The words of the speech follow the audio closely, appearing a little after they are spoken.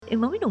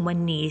Imma min huma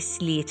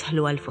n-nies li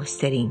jidħlu għal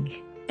fostering?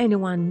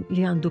 Anyone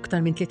li għandu iktar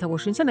minn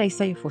 23 sena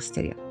jista'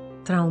 jiffosterja.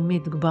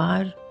 Trawmiet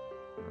kbar,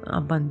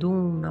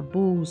 abbandun,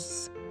 abbuż,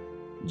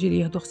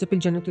 ġieli jieħdu ħsieb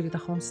il-ġenituri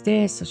tagħhom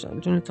stess, għax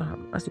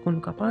il-ġenituri għas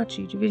ikunu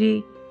kapaċi, ġifieri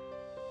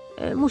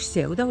mhux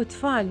sew, daw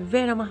it-tfal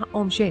vera ma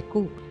ħaqhomx hekk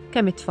u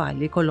kemm it-tfal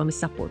li jkollhom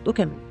is-support u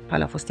kemm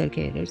bħala foster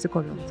carers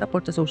ikollhom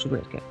support ta' social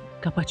worker.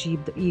 Kapaċi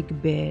jibda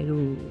jikber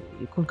u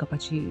jkun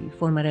kapaċi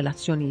forma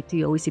relazzjonijiet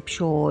tiegħu jsib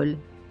xogħol.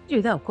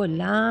 Ġieli daw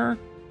kollha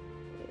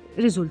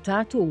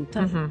riżultatu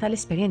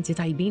tal-esperjenzi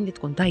tajbin li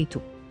tkun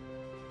tajtu.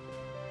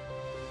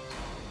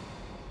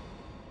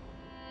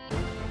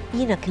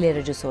 Jiena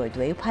Claire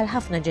Ġisordwej u bħal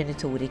ħafna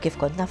ġenituri kif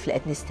kont naf li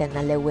qed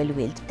nistenna l-ewwel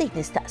wild bdejt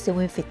nistaqsi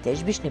u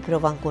nfittex biex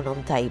nipprova nkun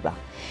om tajba.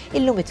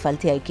 Illum it-tfal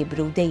tiegħi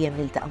kibru dejjem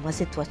niltaqa' ma'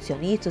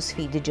 sitwazzjonijiet u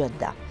sfidi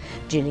ġodda.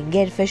 Ġieli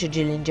ngerfex u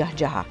ġieli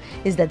nġaħġaħa,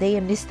 iżda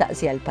dejjem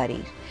nistaqsi għal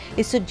parir.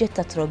 Is-suġġett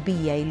ta'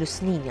 trobbija ilu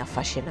snin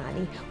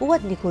jaffaxxinani u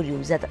għadni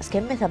kurjuża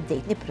daqskemm meta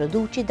bdejt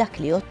nipproduċi dak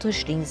li għodt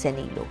 20 sen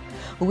ilu.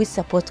 U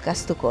issa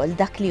podcast ukoll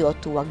dak li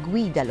għodt huwa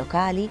gwida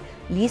lokali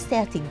li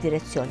jista' jagħtik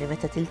direzzjoni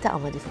meta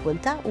tiltaqa' ma'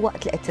 diffikultà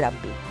waqt li qed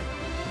trabbi.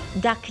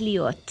 Dak li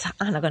jgħodd,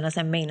 aħna konna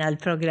semmejna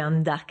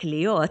l-programm Dak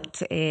li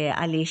jgħodd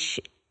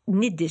għaliex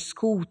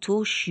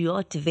niddiskutu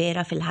x'jgħodd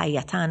vera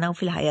fil-ħajja tagħna u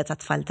fil-ħajja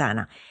tat-tfal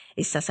tagħna.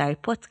 Issa sar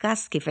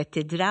podcast kif qed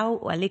tidraw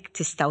u għalik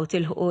tistgħu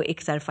tilħu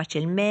iktar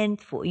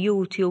faċilment fuq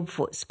YouTube,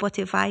 fuq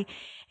Spotify,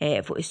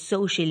 fuq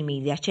is-social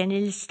media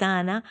channels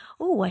tagħna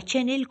u huwa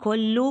channel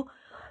kollu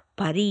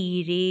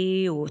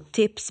pariri u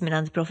tips minn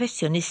għand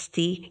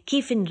professjonisti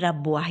kif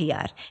inrabbu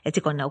aħjar.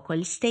 Qed ikonna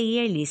wkoll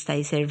stejjer li jista'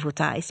 jservu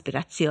ta'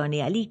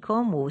 ispirazzjoni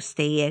għalikom u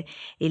stejjer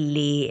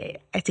illi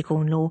qed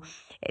ikunu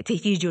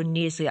jiġu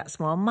n-nies u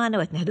jaqsmu għammana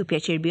u qed neħdu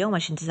pjaċir bihom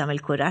għax inti tagħmel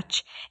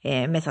kuraġġ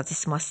meta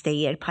tisma'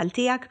 stejjer bħal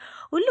tiegħek.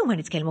 U llum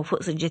nitkellmu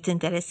fuq suġġett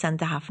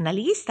interessanti ħafna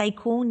li jista'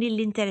 jkun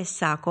illi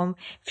interessakom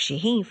f'xi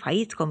ħin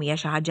f'ħajjitkom hija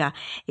xi ħaġa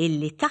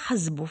illi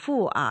taħsbu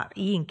fuqha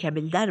jien kemm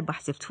il-darba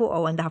ħsibt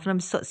fuqha u għandha ħafna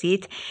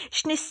mistoqsijiet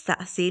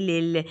x'nistaqsi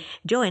lil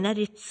Johanna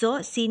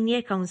Rizzo,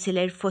 Senior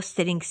Counselor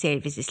Fostering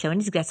Services.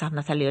 L-ewwel nisgrazzi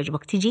ħafna tal-li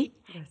jogħġbok tiġi.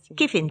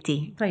 Kif inti?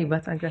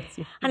 Tajba,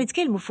 grazzi.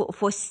 Ħanitkellmu fuq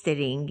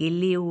fostering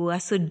illi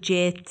huwa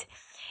suġġett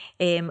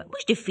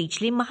mhux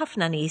diffiċli ma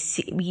ħafna nies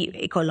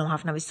ikollhom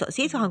ħafna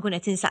mistoqsijiet u ħankun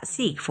qed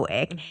insaqsik fuq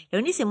hekk.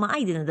 Jew nies imma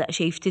għajdilna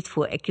daqsxejn ftit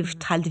fuq hekk kif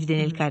dħalt f'din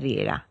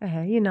il-karriera.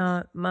 Jiena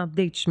ma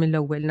bdejtx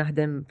mill-ewwel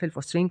naħdem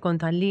fil-fostering,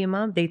 kont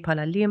għalliema, bdejt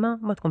bħala għalliema,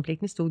 ma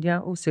tkomplejt nistudja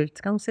u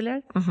sirt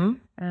counselor.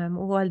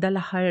 U għal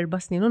dal-aħħar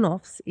 4 snin u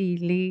nofs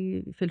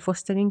ili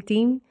fil-fostering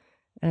team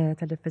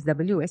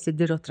tal-FSWS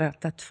id-direttorat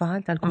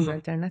tat-tfal tal-kura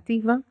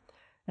alternattiva.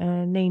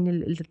 Nejn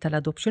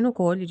tal-adoption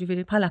ukoll,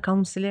 jiġifieri bħala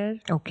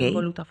counselor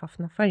involuta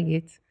f'ħafna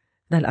affarijiet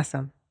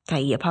dal-qasam.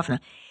 Tajjeb ħafna.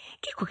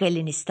 Kieku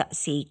kelli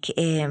nistaqsik,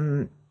 ejja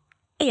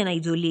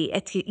ngħidu li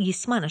qed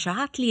jismana xi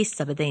ħadd li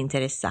jista' beda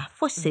jinteressa.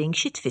 Fostering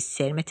xi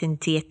tfisser meta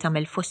inti qed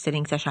tagħmel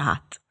fostering ta' xi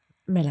ħadd?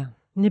 Mela,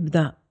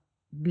 nibda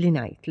bli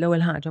ngħid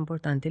l-ewwel ħaġa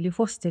importanti li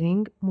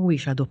fostering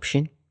mhuwiex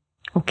adoption.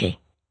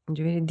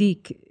 Ġifieri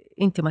dik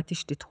inti ma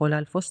tix tidħol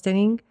għal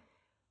fostering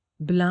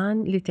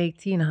blan li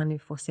tgħid jiena ħan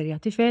niffosterja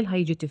tifel,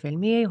 ħajġi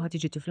tifel miegħi u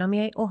ħatiġi tifla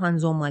miegħi u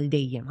ħanżomm għal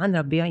dejjem,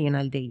 ħanrabbiha jien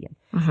għal dejjem.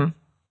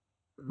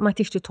 Ma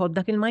tix tidħol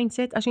dak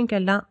il-mindset għax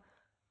inkella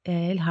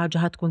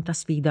il-ħaġa ħad tkun ta'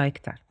 sfida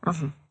iktar.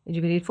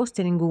 Ġifieri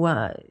il-fostering huwa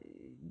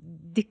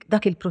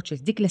dak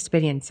il-proċess, dik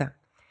l-esperjenza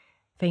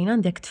fejn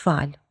għandek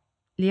tfal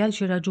li għal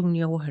xi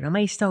raġuni jew oħra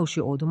ma jistgħux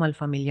joqogħdu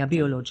mal-familja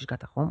bioloġika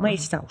tagħhom, ma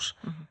jistgħux.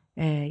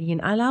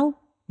 Jinqalgħu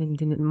minn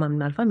din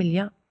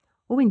mal-familja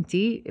u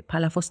inti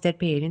bħala foster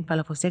parent,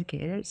 bħala foster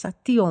carer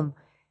sattihom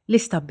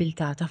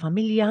l-istabbiltà ta'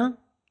 familja,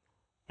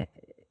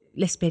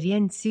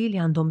 l-esperjenzi li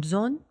għandhom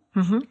bżonn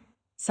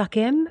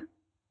sakemm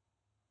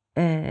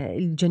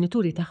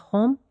il-ġenituri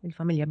tagħhom,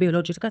 il-familja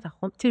bioloġika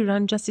tagħhom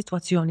tirranġa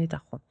s-sitwazzjoni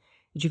tagħhom.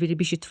 Ġifieri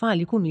biex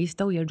it-tfal ikunu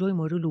jistgħu jerġgħu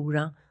jmorru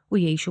lura u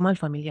jgħixu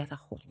mal-familja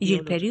tagħhom.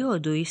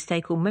 Il-perjodu jista'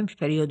 jkun m'hemmx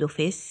perjodu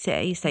fiss,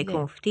 jista'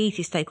 jkun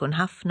ftit, jista' jkun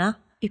ħafna.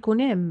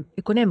 Ikun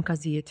hemm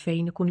każijiet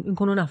fejn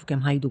inkunu nafu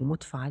kemm ħajdumu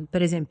tfal.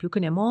 Pereżempju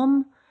kien hemm omm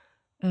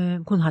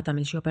kun ħadd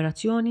tagħmel xi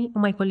operazzjoni u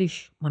ma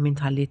jkollix ma min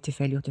tħalli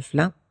t-tifel jew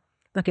tifla.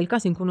 Dak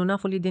il-każ inkunu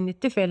nafu li din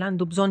it-tifel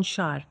għandu bżonn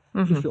xahar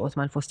biex joqgħod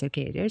mal-foster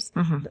carers.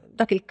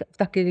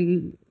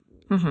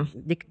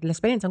 Dik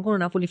l-esperjenza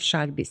nkunu nafu li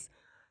f'xahar biss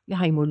li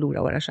ħajmur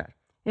lura wara xahar.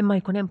 Imma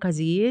jkun hemm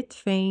każijiet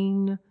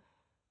fejn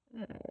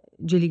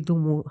ġieli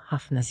jdumu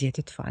ħafna żjed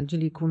it-tfal,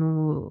 ġieli jkunu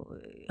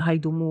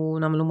ħajdumu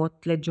nagħmlu mod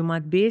 3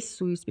 ġimgħat biss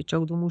u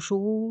jispiċċaw jdumu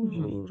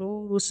xhur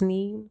u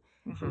snin.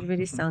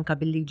 Ġifieri issa anke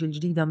bil-liġi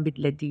l-ġdida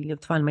nbidlet din li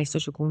t-tfal ma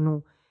jistgħux ikunu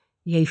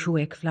jgħixu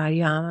hekk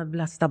fl-arja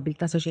bla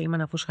stabbiltà sa xejn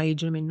ma nafux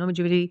ħajġri minnhom.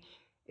 Ġifieri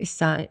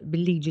issa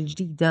bil-liġi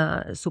l-ġdida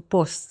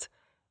suppost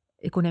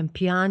ikun hemm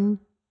pjan,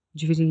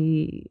 ġifieri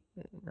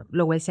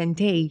l-ewwel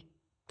sentej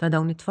ta'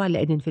 dawn it-tfal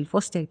li qegħdin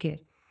fil-foster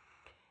care.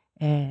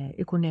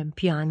 Ikun hemm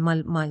pjan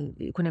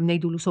ikun hemm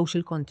ngħidulu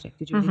social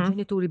contract, ġifieri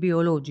ġenituri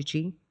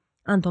bioloġiċi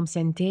għandhom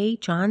sentej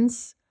ċans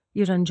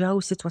jirranġaw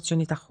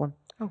is-sitwazzjoni tagħhom.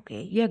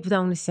 Jekk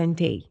f'dawn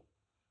is-sentej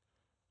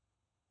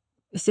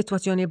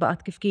is-sitwazzjoni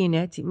baqgħet kif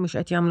kienet, mhux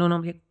qed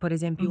jagħmluhom jekk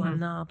pereżempju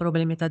għandna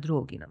problemi ta'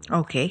 drogi.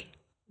 Okay.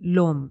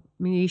 L-om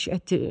mhijiex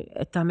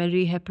qed tagħmel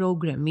rehab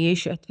program,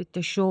 mhijiex qed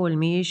tfittex xogħol,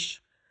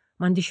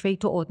 m'għandix fejn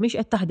toqgħod, mhix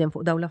qed taħdem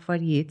fuq dawn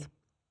l-affarijiet.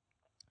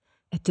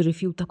 Qed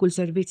tirrifjuta kull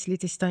servizz li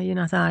tista'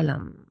 jingħatalha.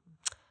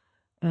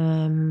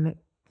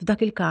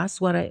 F'dak il-każ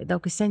wara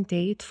dawk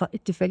is-sentej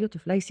it-tifel jew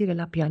tifla jsir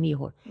pjan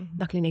ieħor.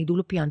 Dak li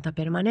ngħidulu pjan ta'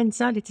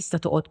 permanenza li tista'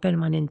 toqgħod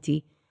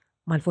permanenti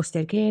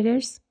mal-foster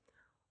carers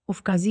u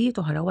f'każijiet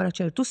oħra wara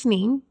ċertu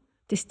snin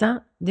tista'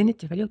 din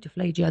it-tifel jew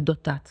tifla jiġi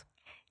adottat.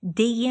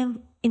 Dejjem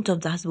intom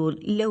taħsbu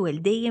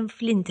l-ewwel dejjem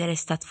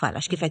fl-interess ta' tfal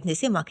għax kif qed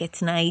nisimha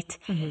qed ngħid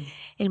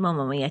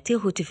il-mamma mija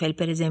tieħu tifel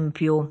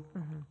pereżempju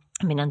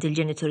mingħand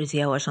il-ġenituri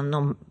tiegħu għax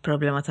għandhom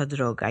problema ta'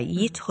 droga,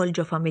 jidħol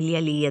ġo familja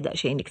li hija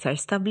daqsxejn iktar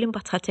stabbli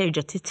mbagħad ħadd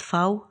terġa'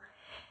 titfgħu.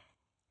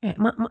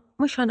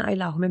 Mhux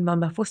ħanqajlawh minn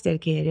mamma foster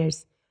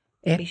carers.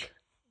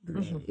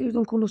 Irridu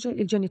nkunu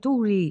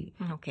il-ġenituri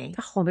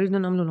tagħhom irridu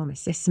nagħmluhom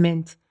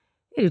assessment,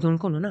 irridu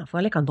nkunu nafu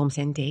għalhekk għandhom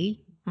sentej.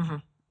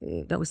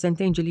 Daw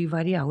is-sentejn ġili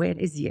jvarjaw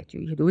iżjed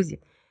jieħdu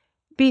iżjed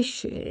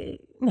biex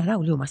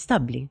naraw li huma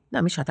stabbli.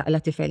 Da mhix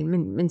ħataqla tifel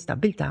minn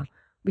stabbiltà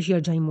biex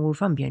jerġa' jmur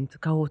f'ambjent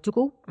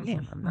kaotiku,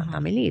 ma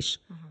tagħmilix.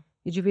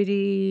 Jiġifieri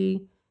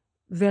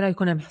vera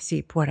jkun hemm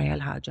ħsieb wara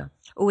l-ħaġa.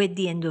 U at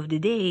the end of the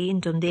day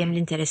intom dejjem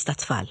l-interess ta'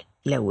 tfal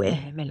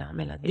l-ewwel. Mela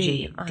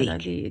dejjem aħna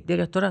li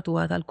direttorat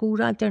huwa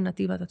tal-kura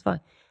alternattiva ta'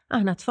 tfal.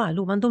 Aħna tfal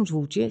u m'għandhomx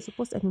vuċi,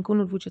 suppost qed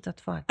nkunu l-vuċi ta'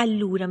 tfal.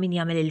 Allura min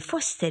jagħmel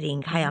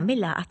il-fostering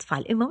ħajamilha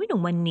għat-tfal, imma min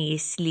huma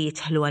n-nies li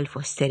jidħlu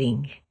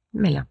għall-fostering?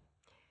 Mela.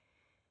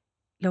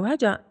 L-ewwel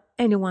ħaġa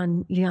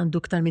anyone li għandu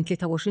iktar minn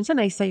 23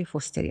 sena jista'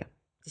 jiffosterja.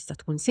 Tista'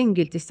 tkun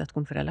single, tista'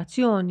 tkun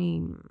f'relazzjoni,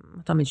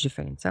 ma tagħmilx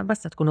differenza,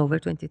 basta tkun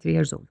over 23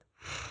 years old.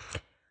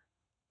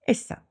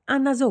 Issa,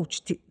 għandna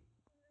żewġ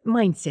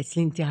mindsets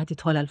li inti ħad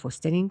tidħol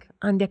għall-fostering.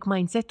 Għandek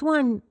mindset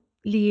one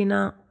li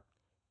jiena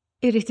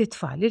irrid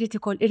it-tfal,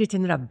 irrid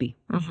inrabbi.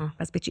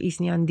 Speċi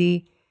qisni għandi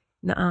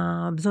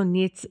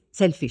bżonniet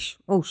selfish,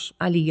 mhux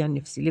għalija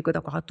nnifsi li kod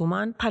ħadd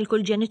uman. Bħal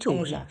kull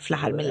ġenitur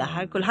fl-aħħar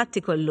mill-aħħar kulħadd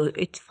ikollu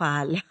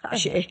it-tfal.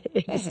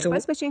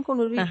 Speċi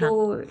nkunu rridu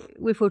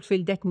we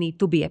fulfill that need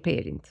to be a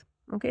parent.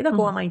 Okay, dak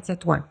huwa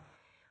mindset one.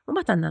 U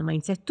mbagħad għandna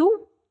l-mindset two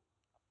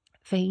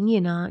fejn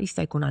jiena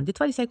jista' jkun għandi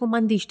tfal, jista' jkun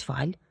m'għandix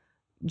tfal.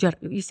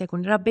 Jista'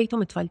 jkun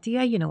rabbejthom it-tfal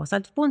tiegħi, jiena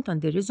wasalt f'punt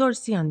għandi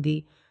riżorsi, għandi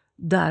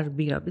dar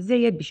kbira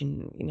biżejjed biex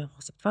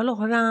noħsib tfal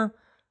oħra.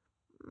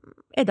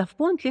 Edha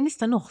f'punt li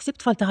nista' noħsib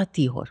tfal ta'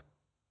 ħaddieħor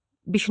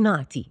biex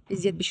nagħti,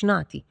 iżjed biex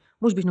nagħti,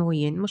 mhux biex nieħu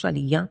jien, mhux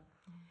għalija.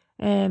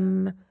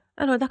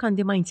 Allura dak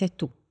għandi mindset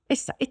two.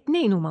 Issa,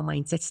 it-tnejn huma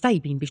mindsets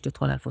tajbin biex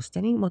tidħol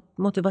għall-fostering,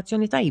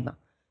 motivazzjoni tajba.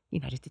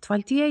 Jiena rrid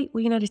it-tfal tiegħi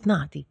u jiena rrid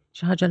nagħti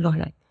xi ħaġa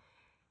l-oħrajn.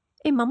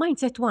 Imma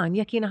mindset one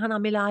jekk jiena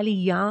ħanagħmilha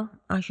għalija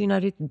għax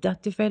jiena rrid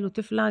dat tifel u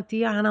tifla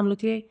tiegħi ħanagħmlu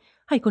tiegħi,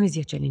 ħajkun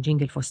iżjed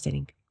challenging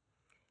il-fostering.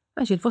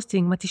 Għax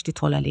il-fostering ma tix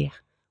tidħol għalih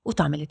u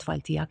tagħmel it-tfal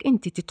tiegħek,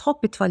 inti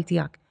titħobb it-tfal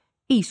tiegħek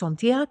qishom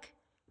tiegħek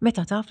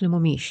meta taf li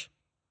mhumiex.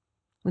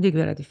 U dik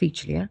vera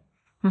diffiċli,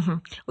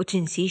 U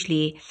tinsix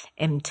li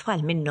hemm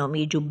tfal minnhom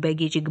jiġu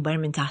baggage ikbar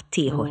minn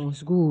taħt ieħor.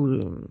 Żgur.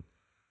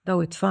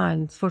 Daw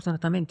it-tfal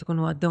sfortunatament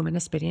ikunu għaddew minn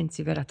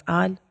esperjenzi vera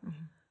tqal,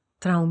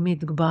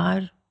 trawmiet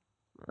kbar,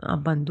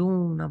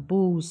 abbandun,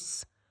 abbuż,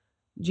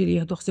 ġieli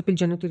jieħdu ħsieb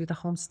il-ġenituri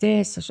tagħhom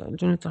stess, għax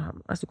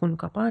il-ġenituri għas ikunu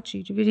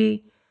kapaċi, ġifieri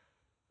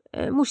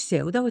mhux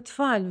sew, daw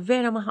it-tfal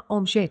vera ma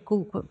ħaqhomx hekk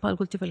bħal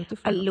kull tifel u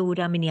tifla.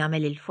 Allura min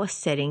jagħmel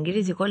il-fostering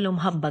irid ikollu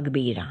mħabba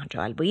kbira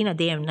ġalbu. Jiena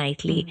dejjem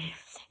ngħid li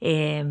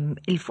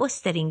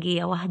il-fostering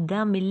hija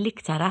waħda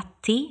mill-iktar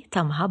atti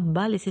ta'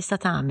 mħabba li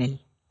tista' tagħmel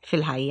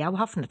fil-ħajja u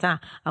ħafna ta'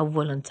 għaw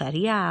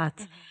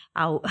volontarjat,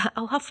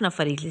 għaw ħafna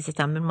affarijiet li se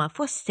tagħmel ma'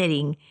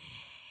 fostering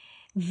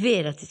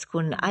vera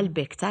tkun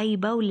qalbek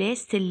tajba u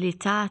lest li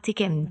tagħti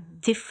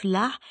kemm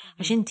tiflaħ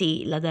għax inti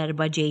la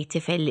darba ġej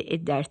tifel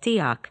id-dar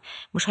tiegħek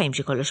mhux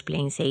ħajmxi kollox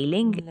plain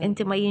sailing,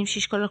 inti ma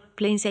jimxix kollox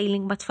plain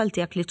sailing ma' tfal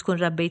tiegħek li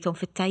tkun rabbejthom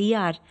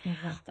fit-tajjar.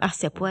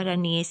 Aħseb wara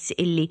nies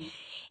illi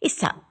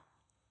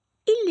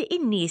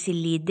in-nies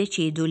illi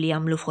jiddeċiedu li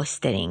jagħmlu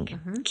fostering.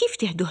 Kif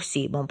tieħdu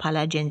ħsiebhom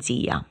bħala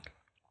aġenzija?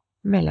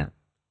 Mela,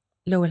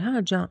 l-ewwel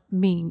ħaġa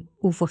min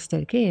hu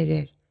foster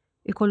carer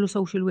ikollu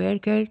social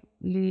worker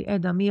li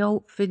qiegħda miegħu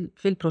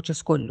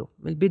fil-proċess kollu,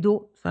 mill-bidu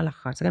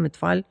sal-aħħar, sakemm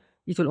it-tfal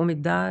jitulqu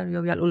mid-dar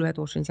jew jalqu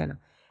l-21 sena.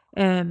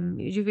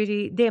 Ġifieri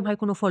dejjem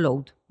ħajkunu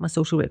followed ma'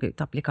 social worker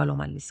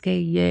tapplikalhom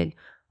għall-iskejjel,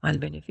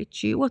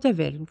 għall-benefiċċji,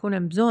 whatever, nkun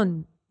hemm bżonn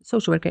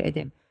social worker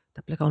qegħdem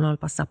tapplikawhom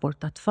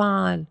għall-passaport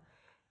tat-tfal.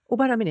 U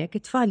barra minn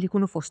hekk it-tfal li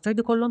jkunu foster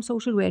ikollhom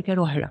social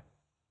worker oħra.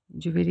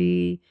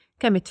 Ġifieri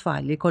kemm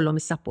it-tfal li jkollhom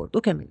is-support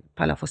u kemm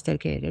bħala foster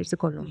carers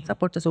ikollhom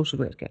support ta'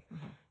 social worker.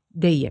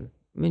 Dejjem.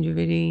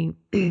 Ġifieri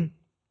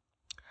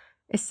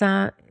issa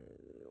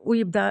u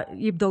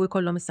jibdew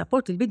ikollhom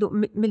is-support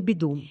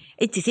mill-bidu.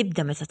 Inti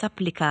tibda meta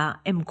tapplika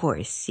hemm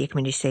kors jekk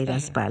m'iniex sejra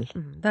żball.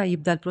 Da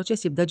jibda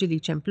l-proċess jibda ġieli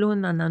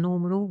jċemplun għandna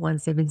numru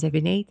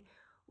 1778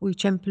 u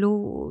jċemplu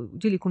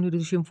ġieli jkunu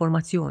jridu xi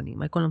informazzjoni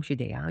ma jkollhomx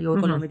idea jew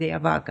jkollhom idea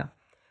vaga.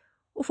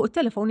 U fuq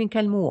it-telefon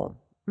inkellmuhom.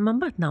 Ma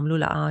mbagħad nagħmlu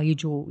laqa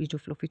jiġu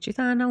fl-uffiċċju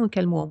tagħna u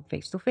nkellmuhom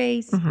face to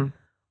face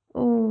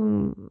u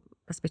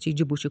speċi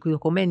jġibu xi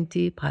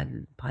dokumenti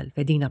bħal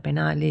fedina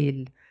penali,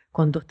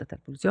 il-kondotta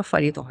tal-pulizija,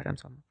 affarijiet oħra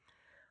insomma.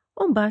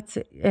 U mbagħad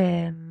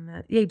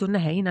jgħidulna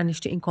ħejna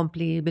nixtieq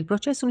inkompli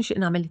bil-proċess u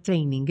nixtieq nagħmel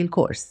training,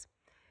 il-kors.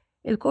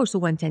 Il-kors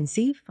huwa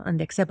intensiv,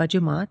 għandek 7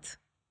 ġimgħat,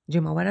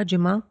 ġimgħa wara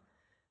ġimgħa,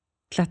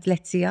 3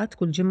 lezzijat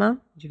kull ġimgħa,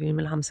 ġifieri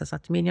mill-5 sa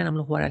 8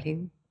 nagħmluh wara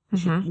l-ħin.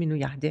 Minnu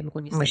jaħdem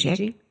ikun jista'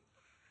 jiġi.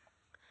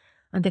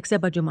 Għandek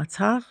 7 ġimgħat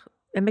sħaħ,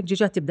 hemmhekk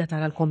ġiġa tibda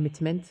tara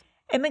l-commitment.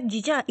 Hemmhekk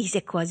ġiġa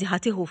isek kważi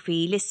ħatiħu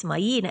fil isma'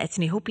 jiena qed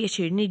nieħu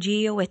pjaċir niġi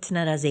jew qed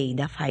nara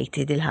żejda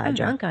f'ħajti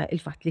dil-ħaġa. Anke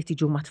il-fatt li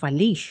tiġu ma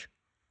tfallix,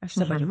 għax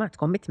 7 ġimgħat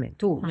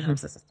commitment u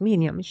 5 sa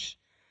 8 mhix.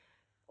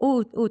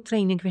 U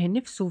training fih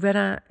innifsu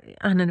vera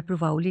aħna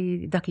nippruvaw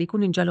li dak li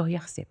jkun inġaluh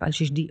jaħseb għal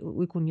xi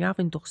u jkun jaf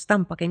intuħ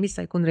stampa kemm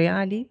jista' jkun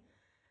reali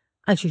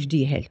għal xi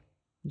ġdieħel.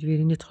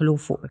 Ġifieri nidħlu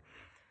fuq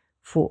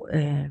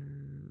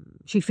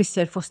xi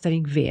jfisser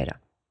fostering vera.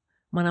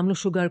 Ma nagħmlu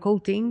sugar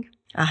coating.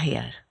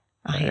 Aħjar.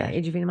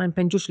 Ġifieri ma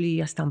npenġux li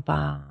hija stampa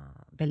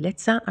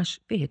bellezza għax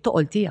fih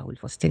toqol tiegħu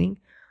il-fostering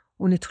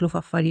u nidħlu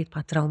f'affarijiet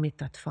bħat trawmiet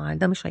ta' tfal,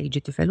 da mhux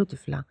jiġi tifel u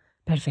tifla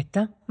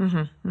perfetta.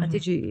 Ma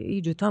tiġi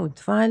jiġu taw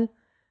tfal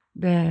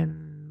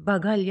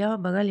bagalja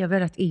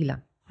vera tqila.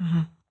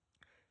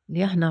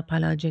 Li aħna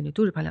bħala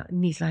ġenituri, bħala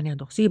nies li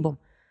għandna ħsiebhom,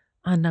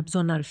 għandna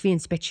bżonn għarfien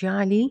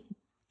speċjali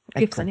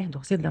kif se nieħdu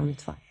ħsieb dawn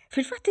it-tfal.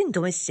 Fil-fatt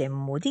intom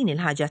issemmu din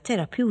il-ħaġa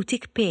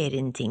therapeutic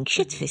parenting,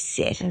 xi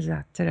tfisser?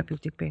 Eżatt,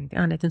 therapeutic parenting,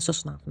 għana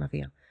tinsostna ħafna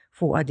fiha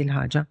fuq għad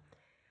il-ħaġa.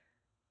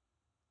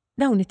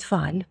 Dawn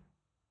it-tfal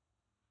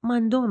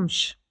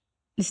m'għandhomx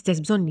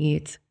l-istess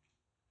bżonnijiet.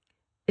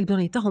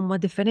 Il-bżonnijiet tagħhom ma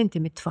differenti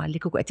mit-tfal li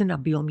kieku qed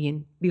inrabbihom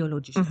jien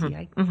bioloġiċi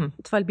tiegħi.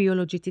 It-tfal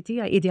bioloġiċi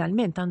tiegħi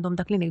idealment għandhom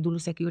dak li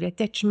ngħidulu secure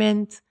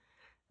attachment.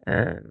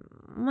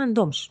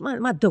 M'għandhomx,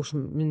 ma għaddewx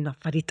minn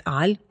affarijiet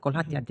tqal,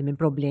 kulħadd jgħaddi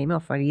minn problemi u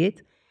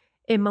affarijiet.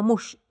 Imma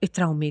mhux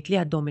it-trawmiet li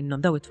għaddhom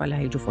minnhom daw it-tfal li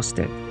ħejġu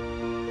foster.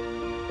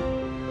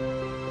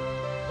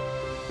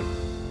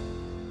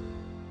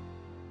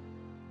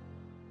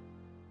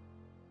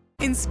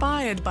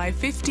 Inspired by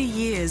 50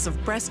 years of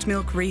breast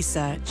milk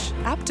research,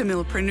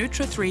 Aptamil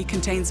Pronutra 3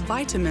 contains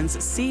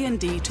vitamins C and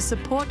D to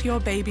support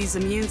your baby's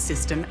immune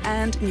system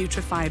and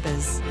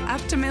nutrifibers.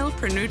 Aptamil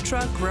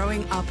Pronutra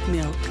Growing Up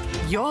Milk.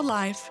 Your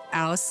life,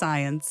 our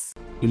science.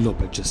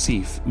 Il-lob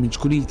eċċessiv minn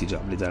xkuliti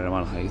ġab li darra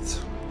mal-ħajt.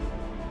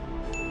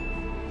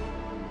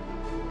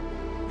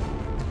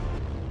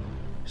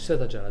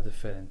 X'seta ġara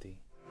differenti?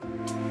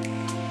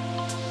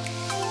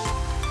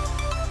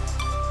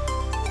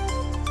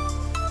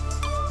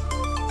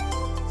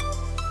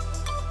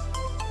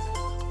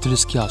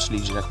 Tiriskjax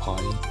li jiġrek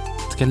bħali,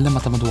 tkellem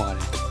ta'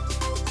 madwarek.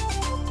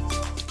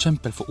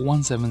 ċempel fuq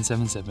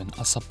 1777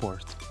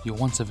 għas-support jew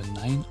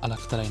 179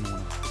 għal-aktar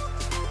għajnuna.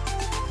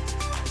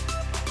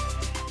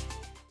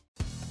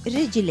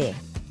 Reġile,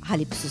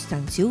 ħalib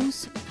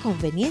sustanzjuż,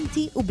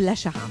 konvenjenti u bla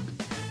xaħam.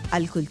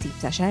 Għal kull tip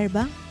ta'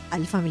 xarba,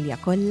 għal familja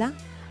kollha,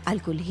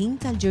 għal kull ħin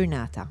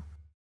tal-ġurnata.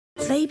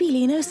 Baby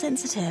Lino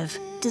Sensitive,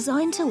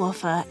 designed to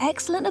offer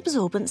excellent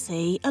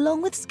absorbency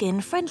along with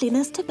skin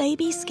friendliness to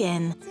baby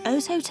skin.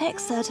 Ototec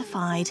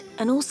certified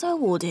and also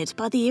awarded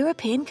by the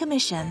European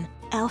Commission.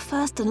 Our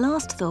first and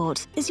last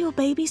thought is your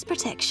baby's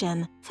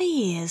protection for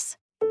years.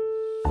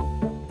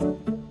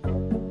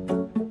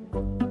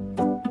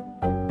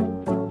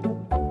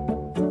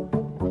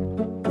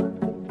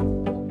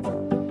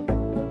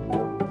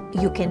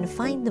 You can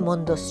find the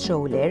Mondo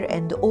stroller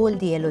and all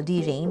the LOD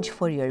range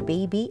for your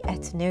baby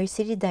at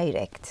Nursery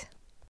Direct.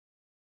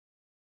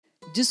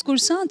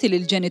 Diskursanti li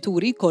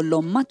l-ġenituri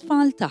kollhom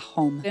mat-tfal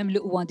tagħhom. Hemm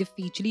li huwa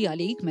diffiċli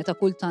għalik meta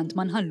kultant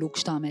ma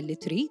nħallukx tagħmel li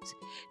trid,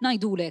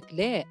 ngħidulek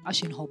le għax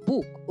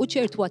inħobbuk u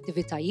ċertu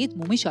attivitajiet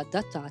mhumiex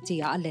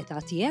adattati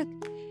għall-età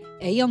tiegħek.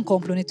 Ejja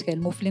nkomplu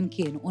nitkellmu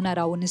flimkien u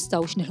naraw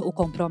nistgħux nilħu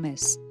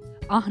kompromess.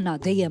 Aħna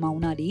dejjem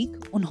hawn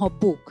għalik u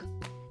nħobbuk.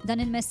 Dan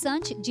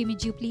il-messaġġ ġie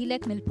miġjub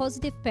lilek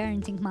mill-Positive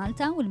Parenting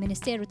Malta u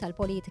l-Ministeru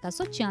tal-Politika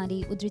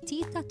Soċjali u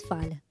Drittijiet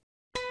tat-Tfal.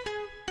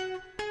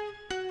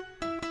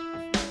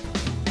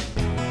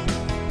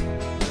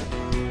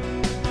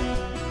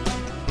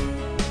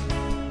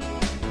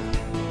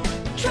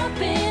 Drop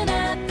in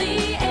at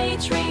the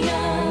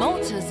Atrium,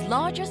 Malta's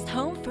largest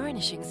home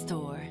furnishing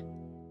store.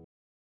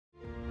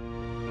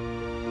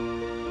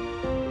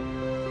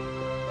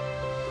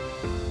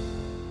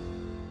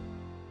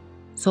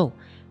 So,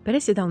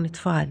 peressi dawn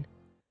it-tfal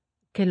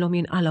kellhom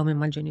jinqalgħu minn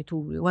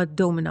mal-ġenituri u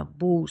għaddew minn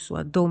abbuż u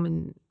għaddew minn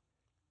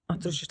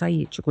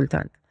atroċitajiet xi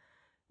kultant.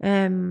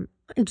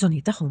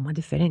 Il-bżonnijiet tagħhom ma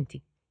differenti.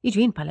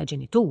 Jiġri jien bħala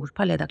ġenitur,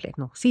 bħala dak li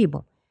qed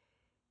noħsibhom.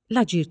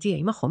 L-aġir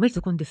tiegħi magħhom irid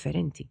ikun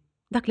differenti.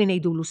 Dak li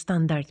ngħidulu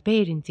standard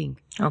parenting.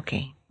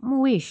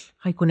 Mhuwiex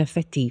ħajkun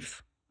effettiv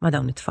ma'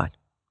 dawn it-tfal.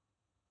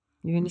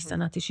 Jien nista'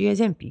 nagħti xi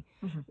eżempji.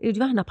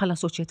 Irridu aħna bħala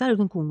soċjetà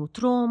rridu nkunu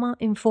trauma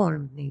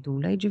informed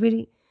ngħidula,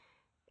 jiġifieri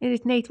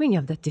irrid ngħid min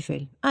jafda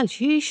t-tifel. Għal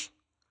xiex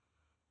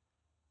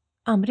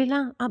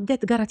Amrila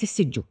qabdet gara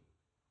tissiġġu.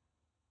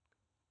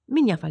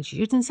 Min jaf għal xiex,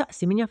 irid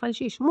insaqsi min jaf għal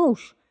xiex,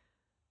 mhux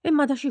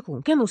Imma da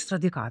xikun, kemm hu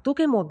stradikatu,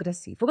 kemm hu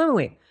aggressiv, u kemm hu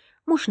hekk.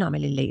 Mhux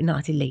nagħmel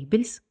nagħti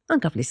labels,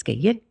 anke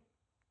fl-iskejjel.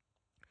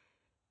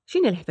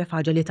 X'inhi l-ħfef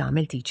ħaġa li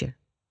tagħmel teacher?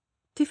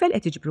 Tifel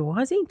qed iġbru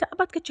ħażin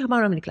taqbad keċċeħ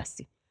barra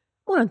mill-klassi.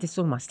 Mur għand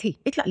is-sur mastħi,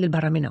 itlaq lil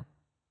barra minn hawn.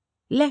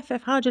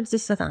 L-ħfef ħaġa li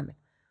tista' tagħmel.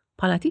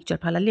 Bħala teacher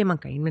bħala li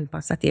manka jien minn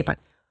passati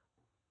bħal.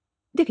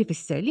 Dik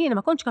ifisser li jiena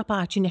ma kontx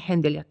kapaċi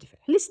niħħendel tifel.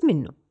 List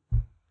minnu.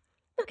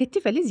 Dak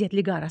it-tifel iżjed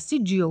li gara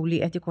siġġi jew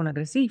li qed ikun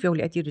aggressiv jew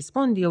li qed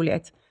jirrispondi jew li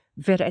qed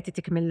vera qed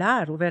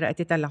itikmillar u vera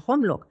qed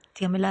itellagħhomlok.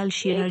 Tagħmel għal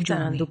xi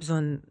raġuni. Għandu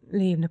bżonn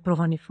li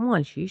nipprova nifhmu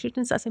għal xi xi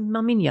tinsaqsim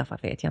ma' min jafa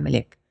fejn qed jagħmel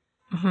hekk.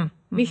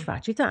 Biex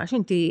faċli tax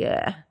inti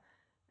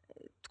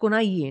tkun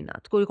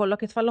għajjina, tkun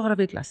jkollok it-tfal l-oħra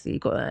fil-klassi,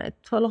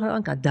 it-tfal l-oħra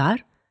anke d-dar,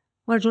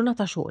 wara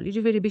ġurnata xogħol,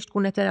 jiġifieri biex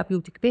tkun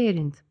therapeutic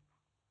parent.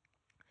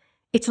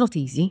 It's not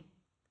easy.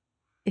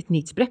 It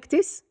needs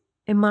practice,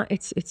 imma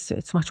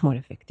it's much more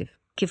effective.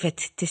 Kif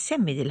qed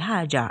tissemmi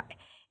dil-ħaġa,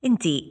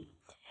 inti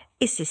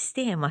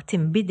is-sistema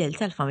tinbidel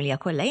tal-familja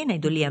kollha jien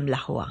ngħidu li hemm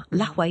l-aħwa.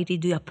 L-aħwa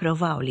jridu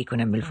japprovaw li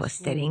jkun hemm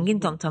il-fostering,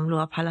 intom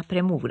tagħmluha bħala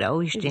premura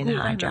u din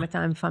ħaġa.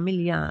 Meta hemm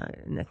familja,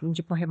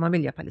 nġib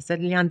familja bħalissa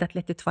li għandha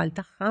 3 tfal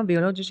tagħha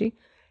bioloġiċi,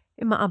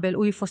 imma qabel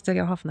u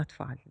jiffosterjaw ħafna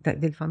tfal.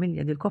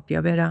 Dil-familja, dil-koppja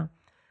vera,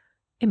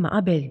 imma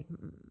qabel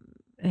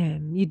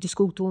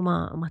jiddiskutu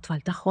ma'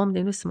 tfal tagħhom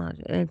din isma'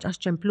 għax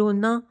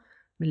ċemplunna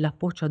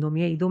mill-appoġġ għadhom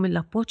jgħidu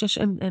mill-appoġġ għax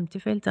hemm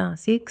tifel ta'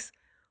 6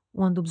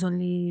 u għandu bżonn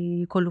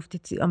li kollu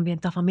ftit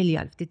ambjent ta'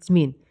 familja, ftit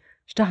żmien.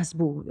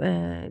 X'taħsbu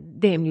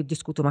dejjem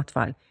jiddiskutu ma'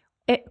 tfal.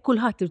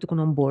 Kulħadd irid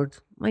ikun on board,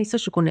 ma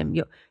jistax ikun hemm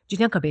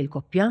ġieli anke bejn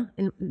il-koppja,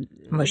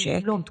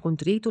 l-om tkun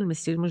trid u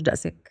l-missier mhux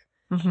daqshekk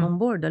on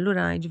board,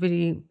 allura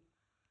jiġifieri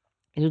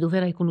irridu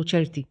vera jkunu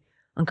ċerti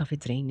anke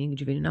fit-training,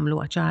 jiġifieri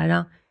nagħmluha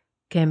ċara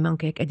kemm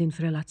anke jekk qegħdin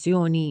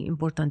f'relazzjoni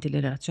importanti li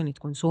relazzjoni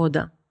tkun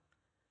soda.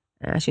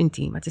 Għax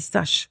inti ma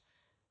tistax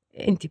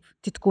inti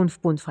tkun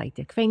f'punt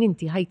fajtek, fejn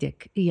inti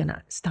ħajtek hija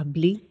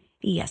stabbli.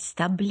 Hija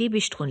stabbli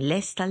biex tkun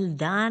lesta għal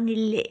dan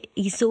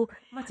il-qisu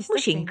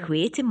mhux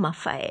inkwiet imma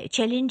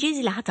challenges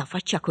li ħadd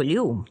taffaċċja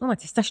kuljum. Ma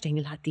tistax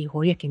tgħin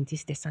il-ħaddieħor jekk inti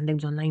stess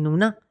għandek bżonn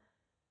għajnuna.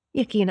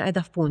 Jekk jiena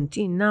qiegħda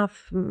f'punt, jien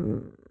naf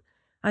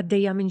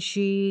għaddejja minn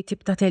xi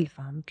tip ta'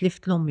 telfa,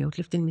 tlift l-ommi u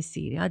tlift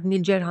il-missieri,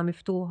 għadni l-ġerħa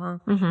miftuħa,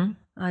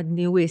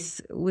 għadni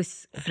wis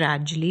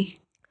fraġli.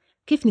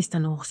 Kif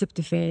nista' noħsib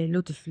tifel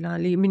u tifla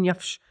li min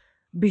jafx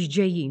biex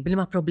ġejjin, bil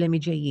ma problemi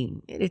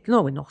ġejjin. Irid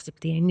noħsib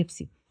tiegħi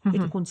nnifsi,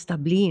 irid ikun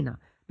stablina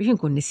biex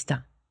inkun nista'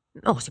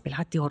 noħsib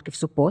il-ħaddieħor kif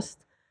suppost,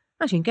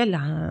 għax inkella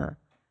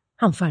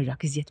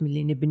ħanfarrak iżjed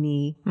milli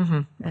nibni.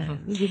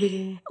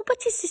 U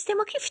bat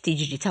is-sistema kif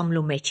tiġri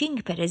tagħmlu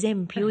matching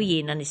pereżempju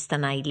jiena nista'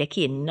 ngħidlek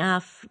jien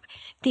naf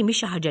di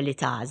mhix xi ħaġa li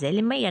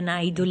tagħżel, imma hija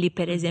ngħidu li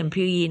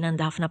pereżempju jien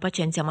għandha ħafna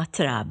paċenzja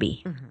mat-trabi.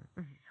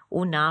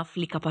 U naf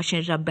li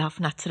kapaċi nrabbi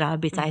ħafna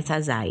trabi ta' eta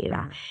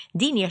żgħira.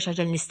 Din hija xi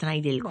ħaġa li nista'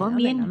 ngħidilkom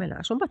jien.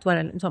 Mela, għax imbagħad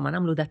wara insomma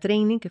nagħmlu da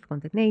training kif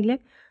kont qed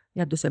ngħidlek,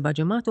 jgħaddu 7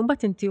 ġimgħat u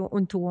mbagħad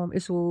intuhom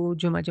isu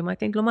ġimgħatejn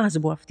tgħidlhom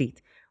ħasbu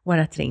ftit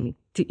wara training.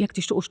 Jekk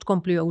tixtuqux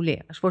tkomplu jew le,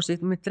 għax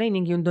forsi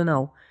mit-training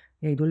jindunaw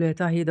jgħidu li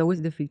ta' ħieda wis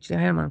diffiċli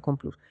ħajja ma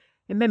nkomplux.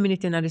 Imma min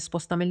itina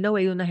risposta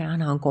mill-ewwel jgħidulna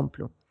ħana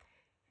nkomplu.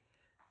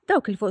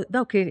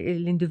 Dawk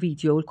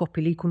l-individwu u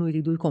l-koppi li jkunu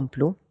jridu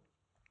jkomplu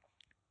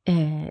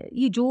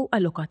jiġu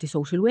allokati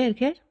social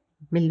worker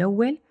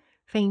mill-ewwel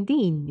fejn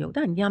din jew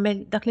dan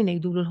jagħmel dak li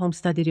ngħidulu l-home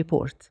study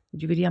report.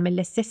 Jiġifieri jagħmel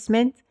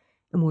l-assessment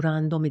imur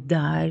għandhom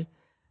id-dar,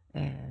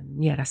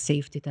 jara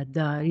s-safety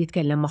tad-dar,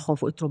 jitkellem magħhom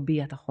fuq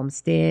it-trobbija tagħhom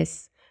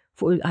stess,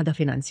 fuq il-qagħda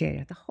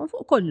finanzjarja tagħhom,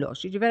 fuq kollox.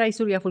 Jiġifieri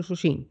jsir jafu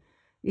l-xulxin,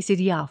 jsir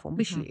jafhom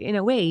biex in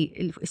a way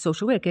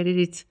il-social worker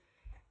irid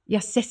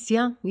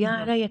jassessja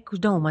jara jekk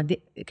dawn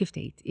kif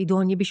tgħid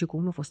idonji biex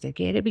ikunu foster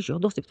care biex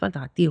joħdu ħsieb tfal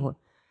ta' ħaddieħor.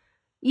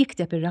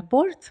 Jikteb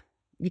il-rapport,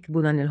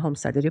 jiktbu dan il-home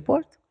study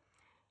report,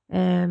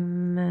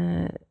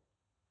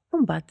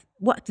 mbagħad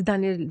waqt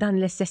dan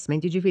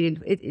l-assessment, jiġifieri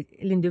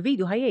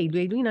l-individu ħajjgħidu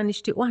jiena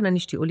nixtieq u aħna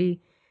nixtiequ li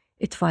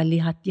it-tfal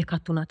li jekk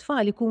ħadduna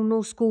tfal ikunu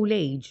school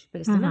age,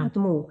 peress li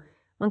naħdmu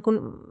ma nkun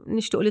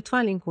nixtiequ li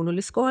t-tfal nkunu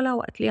l-iskola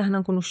waqt li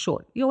aħna nkunu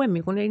x-xogħol. Jew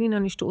hemm ikun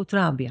jgħidilna nixtiequ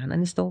trabi aħna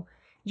nistgħu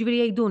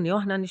ġifieri jgħidulni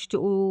aħna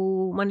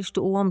ma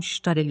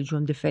nixtiequhomx ta'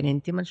 reliġjon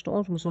differenti, ma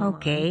nixtiequhomx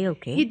musulmani.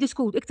 Okay.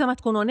 Jiddiskutu iktar ma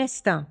tkun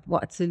onesta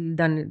waqt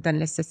dan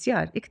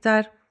l-assessjar,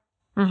 iktar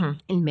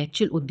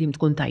il-match il-qudiem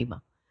tkun tajba.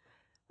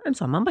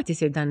 Insomma, mbagħad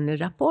isir dan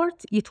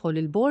ir-rapport,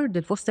 jidħol il-board,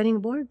 il-fostering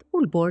board,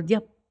 u l-board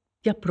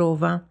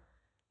japprova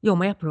jew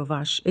ma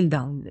japprovax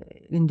il-dawn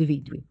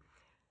l-individwi.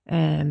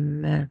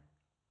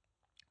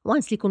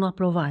 Once li jkunu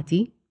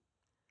approvati,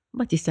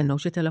 mbagħad jistennew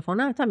xi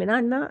telefonata minn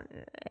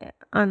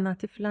għandna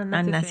tifla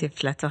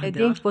toħda.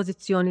 Qegħdin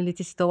f'pożizzjoni li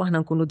tistgħu aħna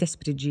nkunu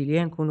desperate ġieli,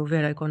 nkunu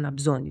vera jkollna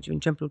bżonn, jiġu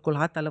nċemplu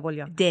kulħadd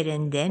tal-volja.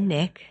 Deren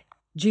hekk.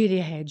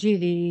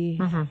 Ġieli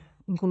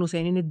nkunu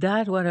sejnin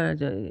id-dar wara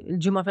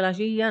l-ġimgħa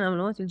fil-għaxija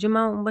nagħmlu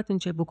il-ġimgħa u mbagħad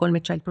inċebu wkoll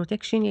mit-child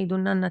protection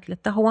jgħidulna għandna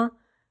 3 taħwa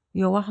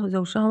jew waħda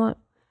żewġ taħwa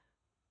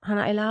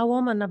ħana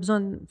ilawhom għandna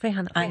bżonn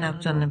fejn għandna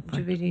bżonn.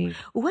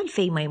 U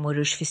għalfejn ma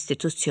jmorrux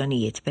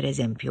f'istituzzjonijiet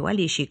pereżempju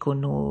għaliex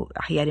ikunu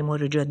aħjar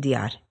imorru ġo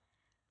d-djar?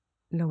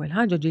 l-ewwel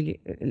ħaġa ġieli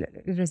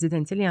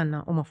ir-residenzi li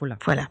għandna huma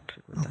full-up. Full-up,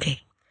 ok.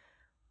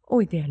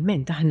 U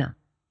idealment aħna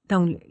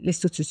dawn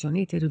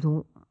l-istituzzjonijiet iridu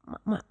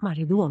ma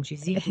rriduhomx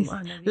iżjiedu.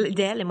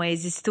 L-idea li ma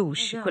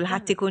jeżistux,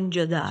 kulħadd ikun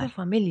ġodar.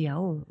 Familja,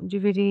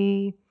 ġifieri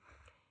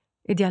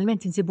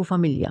idealment insibu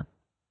familja.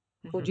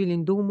 U ġieli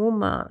ndumu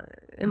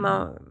imma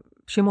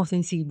b'xi mod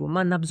insibu,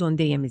 ma għandna bżonn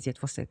dejjem iżjed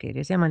foster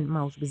carers, ma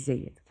mawx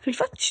biżejjed.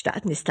 Fil-fatt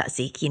xtaqt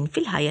nistaqsik jien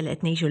fil-ħajja li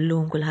qed ngħixu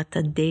llum kulħadd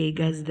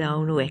tad-degas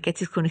dawn u hekk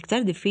qed tkun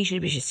iktar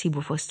diffiċli biex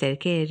issibu foster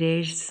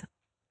carers.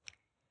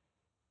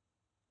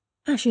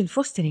 Għax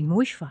il-fostering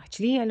mhuwiex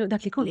faċli, għallu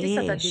dak li kun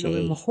tista' tgħaddilu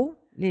il-moħħu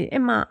li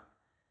imma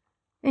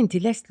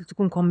inti lest li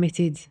tkun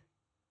committed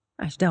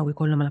għax daw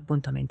ikollhom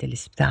l-appuntamenti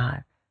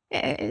l-isptar.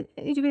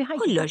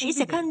 Kollox,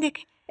 isek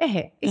għandek.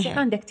 Isek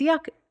għandek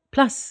tiegħek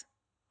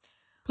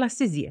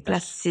plus iżjed.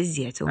 Plus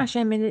iżjed. Għax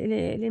hemm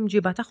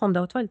l-imġiba tagħhom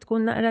daw tfal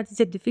tkun naqra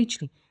iżjed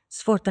diffiċli.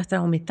 Sfort ta'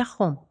 trawmi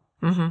tagħhom.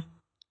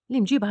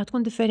 L-imġiba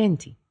tkun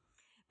differenti.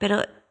 Però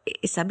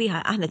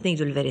sabiħa aħna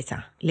tnejdu l-verità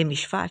li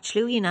mhix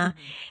faċli u jiena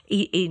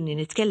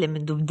nitkellem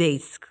minn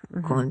bdejt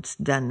kont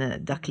dan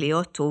dak li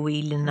jgħodd u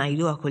li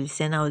ngħiduha kull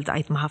sena u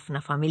ltqajt ma' ħafna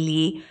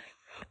familji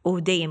u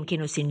dejjem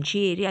kienu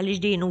sinċiri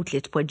għaliex din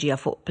utli tpoġġiha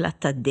fuq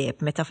platt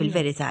tad-deb meta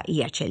fil-verità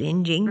hija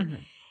challenging.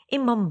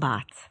 Imma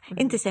mbagħad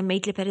inti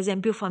semmejt li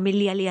pereżempju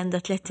familja li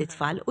għandha 3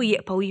 tfal u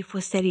jibqgħu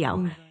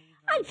jiffosterjaw.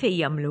 Għalfejn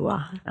jagħmluha?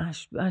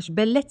 Għax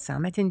bellezza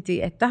meta inti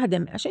qed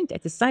taħdem għax inti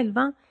qed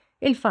issalva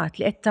il-fatt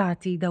li qed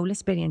tagħti dawn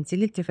l-esperjenzi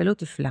lil tifel u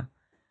tifla.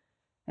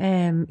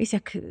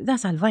 Isek da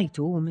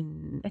salvajtu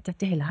minn qed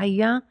tagħtih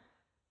il-ħajja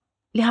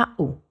li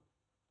ħaqqu.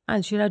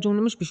 Għal xi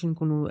raġuni mhux biex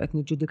nkunu qed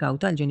niġġudikaw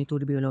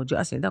tal-ġenituri bioloġiċi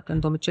qasir dawk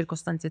għandhom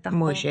iċ-ċirkostanzi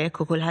tagħhom. Mhux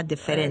hekk u kulħadd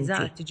differenti.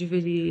 Eżatt,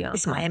 ġifieri.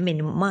 Isma' hemm min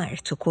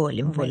mart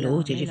ukoll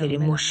involut, ġifieri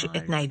mhux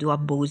qed ngħidu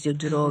abbużi u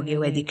drogi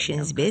u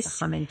addictions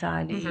biss.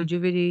 Mentali,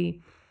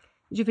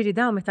 ġifieri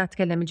dawn meta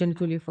tkellem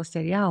il-ġenituri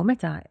jiffosterjaw,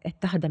 meta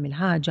qed taħdem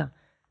il-ħaġa,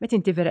 meta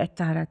inti vera qed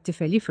tara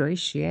t-tifel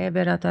jifrojxxi,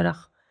 vera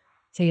taraħ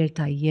sejjer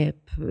tajjeb,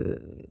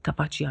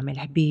 kapaċi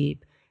jagħmel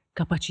ħbieb,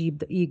 kapaċi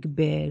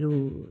jikber u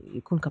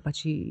jkun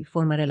kapaċi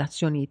forma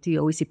relazzjoni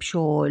tiegħu jsib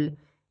xogħol.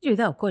 Ġifieri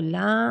daw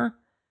kollha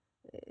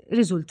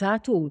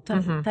riżultatu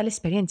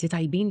tal-esperjenzi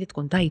tajbin li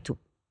tkun tajtu.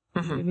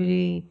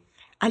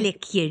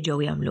 Għalhekk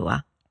jerġgħu jagħmluha.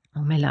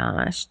 Mela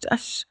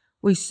għax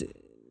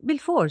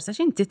bil-fors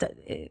għax inti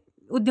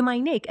quddiem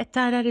għajnejk qed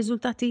tara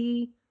riżultati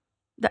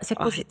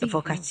daqshekk pożittivi.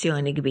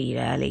 Vokazzjoni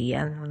kbira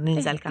għalija.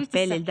 Ninżal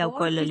kappell il daw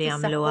kollu li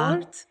jagħmluha.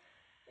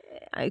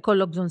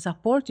 Jkollok bżonn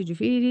support,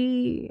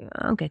 ġifieri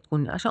anke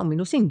tkun għax hawn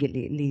minnu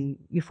single li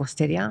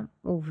jifosterja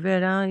u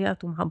vera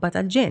jagħtu mħabba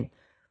tal-ġen.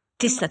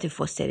 Tista'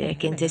 tiffosterja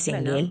jekk inti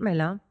single.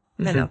 Mela.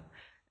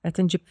 Qed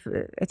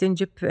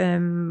inġib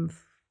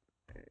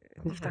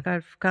niftakar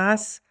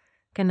f'każ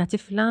kellna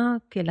tifla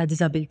kellha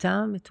diżabilità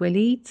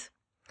mit-twelid.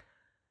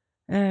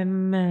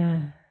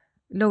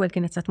 L-ewwel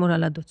kienet sa tmur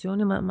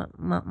għall-adozzjoni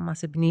ma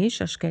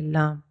sibniex għax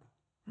kellha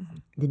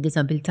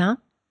d-diżabilità.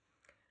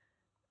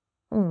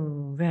 U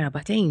vera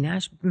batejna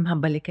għax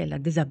minħabba li kellha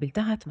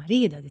d-diżabilità ħadd ma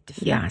rieda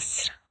dit-tifla.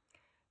 Jasra.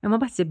 Imma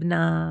mbagħad sibna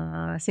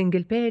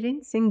single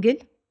parent, single,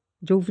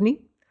 ġuvni,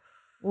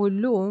 u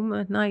llum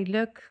qed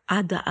ngħidlek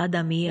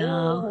għada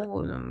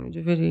miegħu.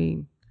 Ġifieri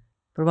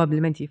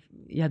probabbilment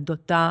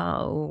jaddotta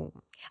u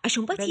għax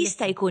imbagħad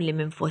jista' jkun li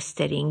minn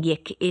fostering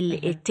jekk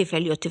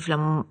il-tifel jew tifla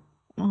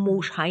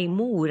mhux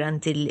ħajmur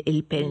għand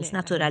il-parents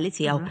naturali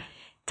tiegħu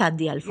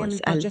tgħaddi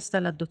għall-foster. Proċess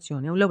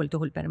tal-adozzjoni u l-ewwel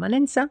tieħu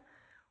l-permanenza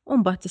u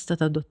mbagħad tista'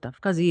 tadotta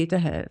f'każijiet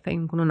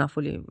fejn nkunu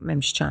nafu li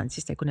m'hemmx ċans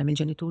jista' jkun hemm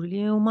il-ġenituri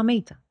li huma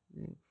mejta.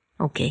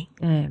 Okay.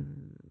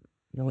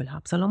 Jew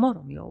il-ħabsa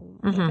l-omorhom jew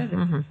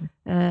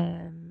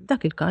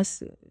dak il-każ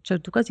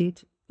ċertu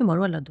każijiet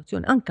imorru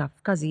għall-adozzjoni. Anke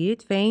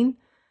f'każijiet fejn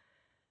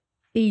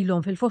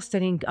ilhom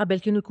fil-fostering qabel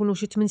kienu jkunu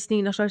xi 8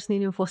 snin, 10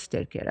 snin in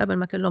foster care, qabel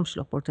ma kellhomx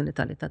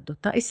l-opportunità li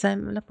tadotta, issa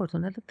hemm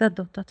l-opportunità li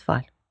tadotta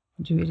tfal.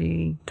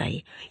 Ġifieri.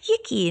 Tajjeb,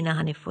 jekk jiena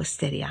ħan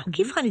iffosterja,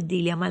 kif ħan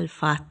iddilja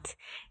mal-fatt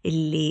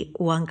illi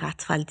u anke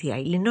tfal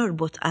tiegħi li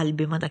norbot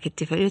qalbi ma dak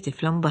it-tifel jew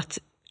tifla mbagħad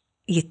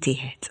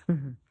jittieħed.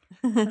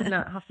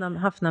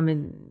 Ħafna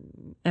minn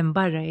hemm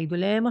barra jgħidu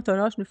le ma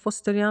tarax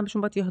niffosterja biex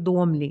imbagħad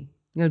jieħduhom li,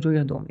 jerġgħu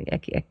jieħduhom li,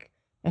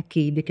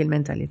 hekk dik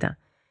il-mentalità.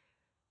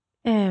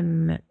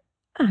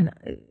 Aħna,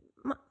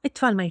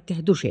 it-tfal ma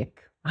jittieħdux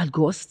hekk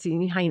għal-gost,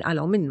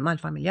 ħajnqalgħu minn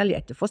mal-familja li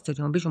qed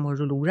tiffosterjahom biex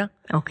imorru lura.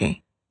 Okay.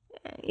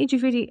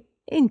 Jiġifieri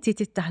inti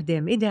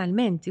tittaħdem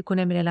idealment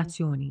ikun hemm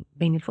relazzjoni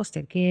bejn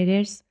il-foster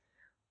carers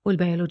u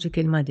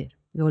l-biological mother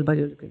jew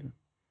il-biological.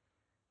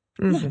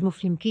 Naħdmu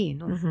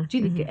flimkien.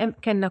 Ġieli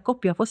kellna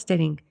koppja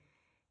fostering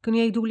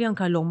kienu jgħiduli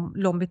anke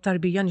l-om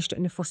bit-tarbija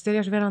nixtieq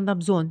niffosterja għax vera għandha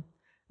bżonn.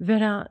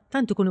 Vera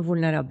tant ikunu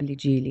vulnerabbli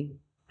ġieli.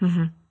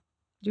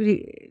 Ġieli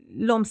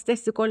l-om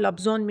stess ikollha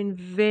bżonn minn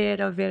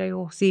vera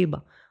joħsiebha.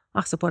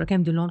 Aħseb wara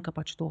kemm din l-om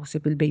kapaċi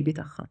toħsib il-baby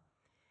tagħha.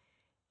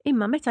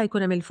 Imma meta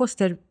jkun hemm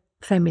il-foster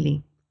family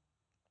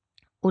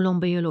u l-om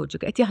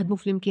bioloġika qed jaħdmu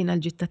flimkien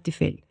għal ġid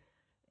tat-tifel.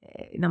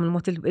 Nagħmlu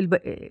mod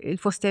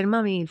il-foster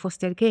mami,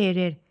 il-foster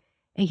carer,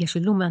 ejja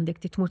xillum għandek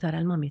titmu tara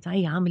l-mami ta'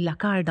 ejja għamilla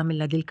karda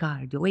milla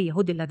dil-kardju, ejja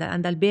ħudilla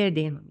għanda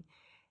l-birthday mami.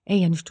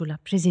 Ejja nixtu la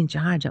prezint xi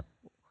ħaġa.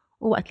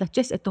 U waqt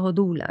l-aċċess qed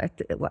toħodula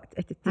waqt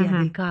qed tittieħed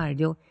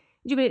il-kardju.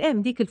 Ġifieri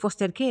hemm dik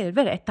il-foster care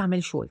vera qed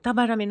tagħmel xogħol ta'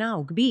 barra minn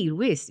hawn kbir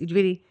wis,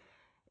 ġifieri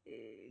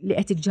li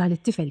qed iġġal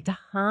it-tifel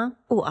tagħha.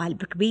 U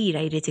qalb kbira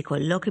jrid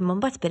ikollok, imma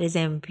mbagħad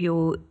pereżempju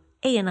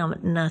ejja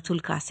nagħtu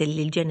l-każ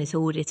li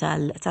l-ġenituri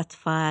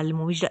tat-tfal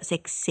mhumiex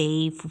daqshekk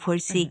safe,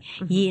 forsi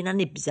jiena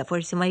nibża,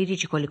 forsi ma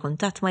jridx ikolli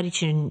kuntatt, ma jridx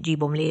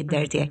nġibhom li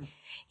id-dar tiegħek.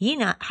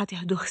 Jiena ħadd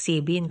iħdu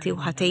ħsiebi inti u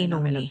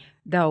ħatejnuni.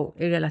 Daw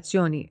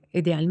ir-relazzjoni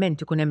idealment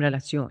ikun hemm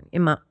relazzjoni,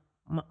 imma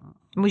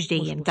mhux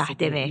dejjem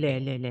taħdem hekk. Le.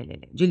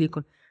 Ġieli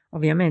jkun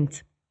ovvjament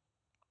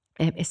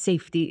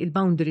is-safety,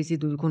 il-boundaries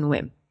idu jkunu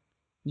hemm.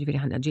 Ġifieri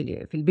ħanna ġieli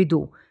fil-bidu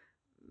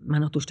ma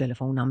nagħtux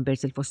telephone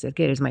numbers, il-foster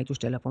carers ma jgħidux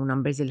telephone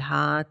numbers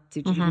il-ħadd,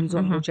 ġifieri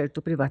nżommu ċertu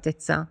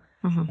privatezza.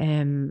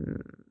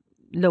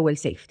 L-ewwel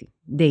safety,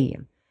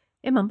 dejjem.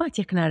 Imma mbagħad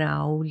jekk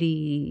naraw li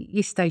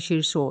jista'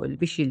 jsir xogħol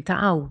biex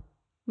jiltaqgħu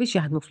biex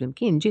jaħdmu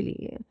flimkien ġieli,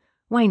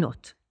 why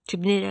not?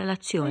 Tibni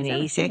relazzjoni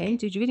jisek.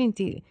 Ġifieri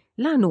inti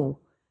l-għanu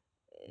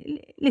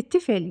li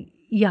t-tifel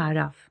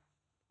jaraf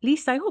li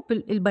jista' jħobb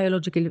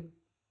il-biological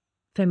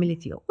family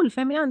tiegħu. U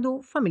l-family għandu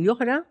familja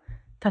oħra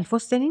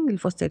tal-fostering,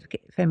 il-foster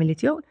family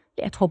tiegħu li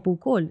qed tħobbu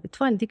wkoll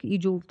it-tfal dik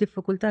jiġu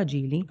f'diffikultà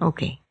ġieli.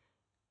 Okay.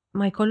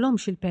 Ma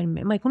jkollhomx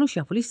il-permess, ma jkunux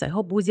jafu li jista'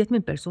 jħobbu iżjed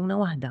minn persuna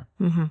waħda.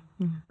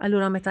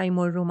 Allura meta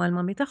jmorru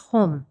mal-mami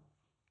tagħhom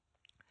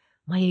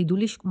ma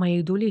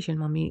jgħidulix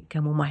il-mami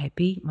kemm huma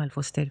happy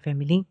mal-foster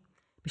family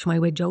biex ma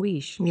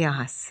jweġġawix. Ja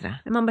ħasra.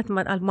 Imma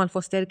mbagħad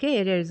mal-foster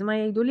carers ma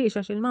jgħidulix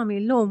għax il-mami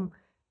llum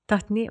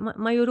tatni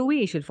ma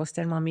juruwix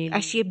il-foster mami.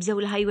 Għax jibżew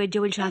li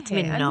ħajweġġew il-ċatt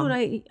minnhom. Allura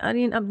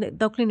għalin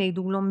dawk li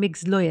ngħidulhom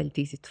mixed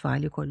loyalties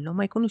it-tfal ikollhom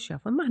ma jkunux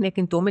jafu. Imma ħnek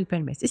intom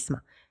il-permess.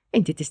 Isma'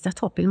 inti tista'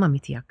 tħobb il-mami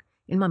tiegħek,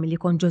 il-mami li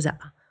kon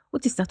ġożaqa, u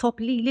tista' tħobb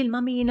li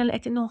l-mami jiena li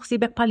qed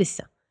inħossibek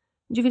bħalissa.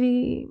 Ġifieri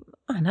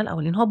aħna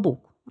l-ewwel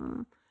inħobbuk.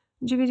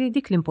 Ġifieri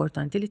dik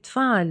l-importanti li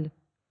t-tfal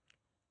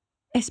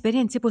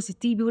esperjenzi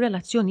pożittivi u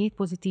relazzjonijiet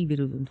pożittivi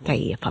rridu.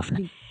 Tajjeb ħafna.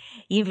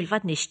 Jien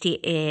fil-fatt nixtieq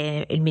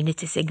il-min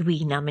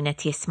tisegwina min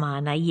qed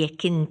jismana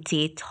jekk inti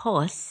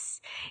tħoss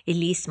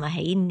illi jisma'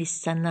 ħejn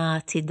nista'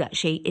 nagħti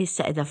daqsxejn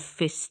issa qiegħda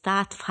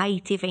fi-stat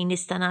f'ħajti fejn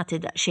nista' nagħti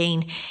daqsxejn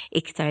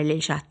iktar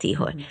lil xi ħadd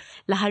ieħor.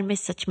 L-aħħar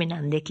messaġġ minn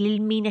għandek lil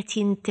min qed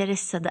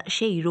jinteressa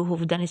daqsxejn ruħu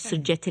f'dan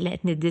is-suġġetti li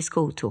qed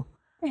niddiskutu.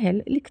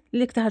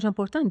 L-iktar ħaġa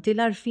importanti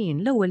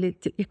l-għarfien l-ewwel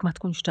jekk ma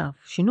tkunx taf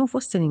x'inhu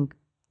fostering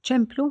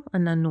ċemplu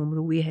għandna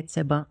n-numru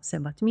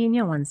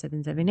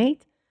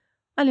 1778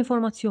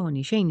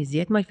 għall-informazzjoni xejn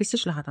iżjed ma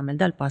jfissirx li ħadd tagħmel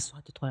dal-pass u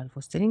ħadd tidħol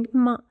għall-fostering,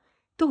 imma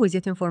tuħu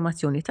iżjed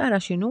informazzjoni tara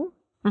x'inhu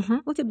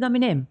u tibda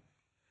minn hemm.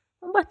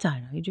 Mbagħad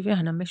tara, jiġifieri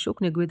aħna mmexxuk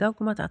nigwidawk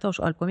ma taqtgħux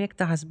qalbkom jekk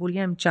taħsbu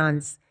li hemm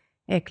ċans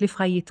hekk li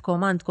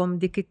f'ħajjitkom għandkom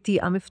dik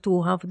it-tieqa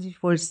miftuħa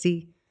forsi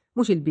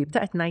mhux il-bib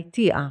ta' qed ngħid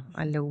tieqa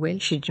għall-ewwel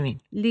xiġmin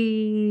li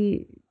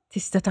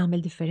tista'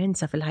 tagħmel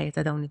differenza fil-ħajja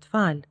ta' dawn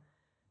it-tfal.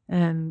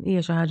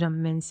 Hija xi ħaġa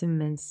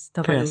immens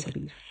ta' valur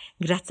kbir.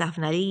 Grazzi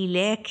ħafna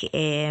lilek,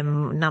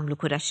 nagħmlu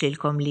kuraġġ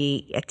lilkom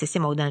li qed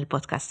tisimgħu dan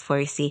il-podcast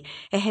forsi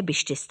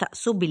biex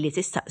tistaqsu billi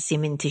tistaqsi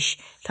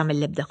m'intix tagħmel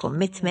l-ebda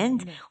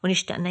commitment u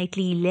nixtaq ngħid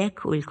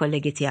lilek u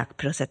l-kollegi tiegħek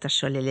proset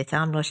tax-xogħol li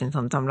tagħmlu għax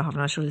intom tagħmlu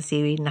ħafna xogħol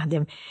siwi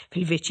naħdem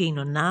fil-viċin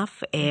u naf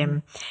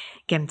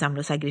kemm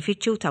tagħmlu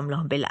sagrifiċċju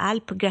tagħmluh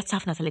bil-qalb. Grazzi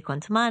ħafna tal-li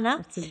kont magħna.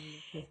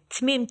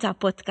 Tmiem ta'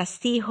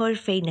 podcast ieħor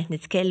fejn qed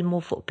nitkellmu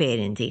fuq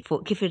parenting,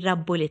 fuq kif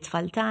irrabbu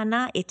l-itfal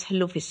tagħna,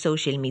 idħlu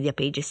fis-social media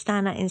pages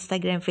tagħna,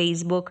 Instagram,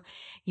 Facebook,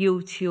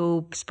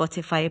 YouTube,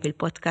 Spotify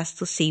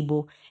bil-podcast u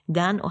sibu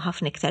dan u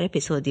ħafna iktar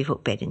episodji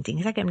fuq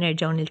parenting. Sakemm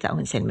nerġgħu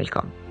niltaqgħu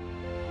nsellmilkom.